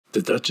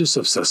The Duchess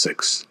of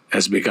Sussex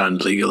has begun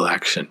legal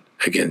action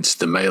against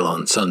the Mail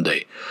on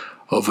Sunday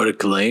over a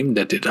claim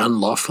that it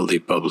unlawfully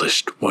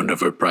published one of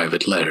her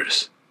private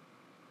letters.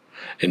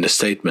 In a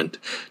statement,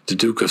 the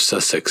Duke of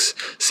Sussex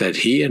said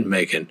he and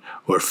Meghan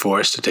were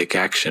forced to take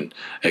action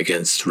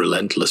against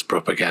relentless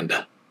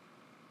propaganda.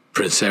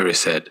 Prince Harry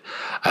said,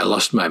 "I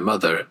lost my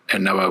mother,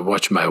 and now I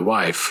watch my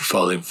wife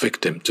falling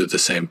victim to the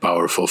same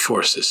powerful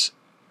forces."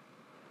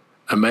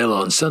 A Mail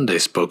on Sunday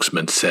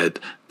spokesman said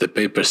the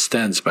paper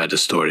stands by the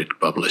story it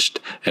published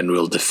and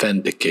will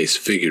defend the case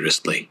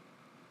vigorously.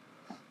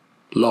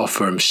 Law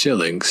firm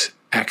Schillings,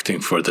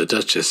 acting for the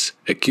Duchess,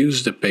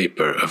 accused the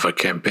paper of a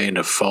campaign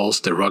of false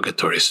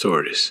derogatory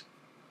stories.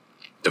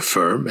 The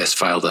firm has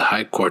filed a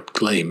high court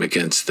claim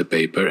against the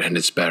paper and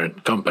its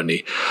parent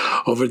company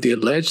over the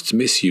alleged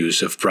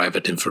misuse of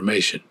private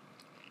information.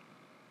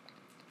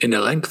 In a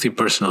lengthy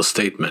personal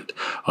statement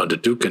on the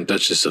Duke and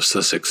Duchess of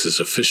Sussex's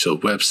official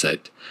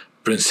website,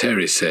 Prince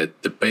Harry said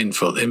the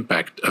painful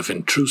impact of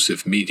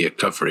intrusive media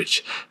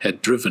coverage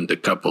had driven the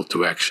couple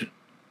to action.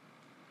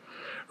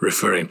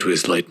 Referring to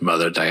his late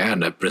mother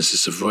Diana,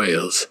 Princess of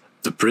Wales,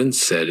 the prince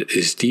said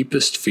his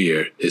deepest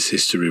fear is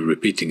history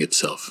repeating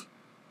itself.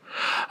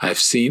 "I've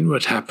seen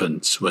what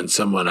happens when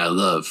someone I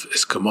love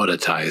is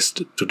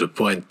commoditized to the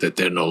point that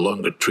they're no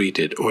longer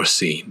treated or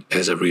seen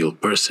as a real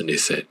person," he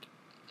said.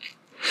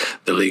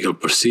 The legal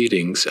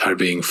proceedings are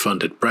being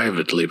funded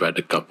privately by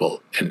the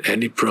couple, and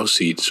any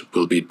proceeds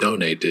will be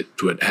donated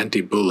to an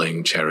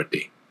anti-bullying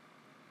charity.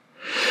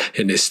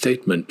 In his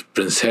statement,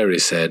 Prince Harry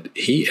said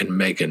he and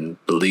Meghan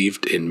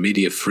believed in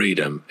media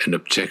freedom and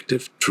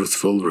objective,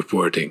 truthful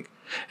reporting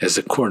as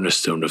a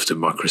cornerstone of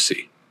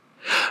democracy.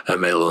 A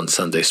Mail on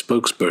Sunday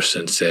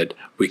spokesperson said,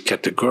 "We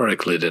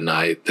categorically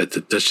deny that the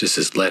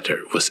Duchess's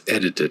letter was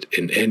edited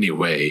in any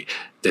way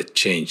that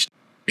changed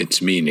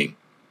its meaning."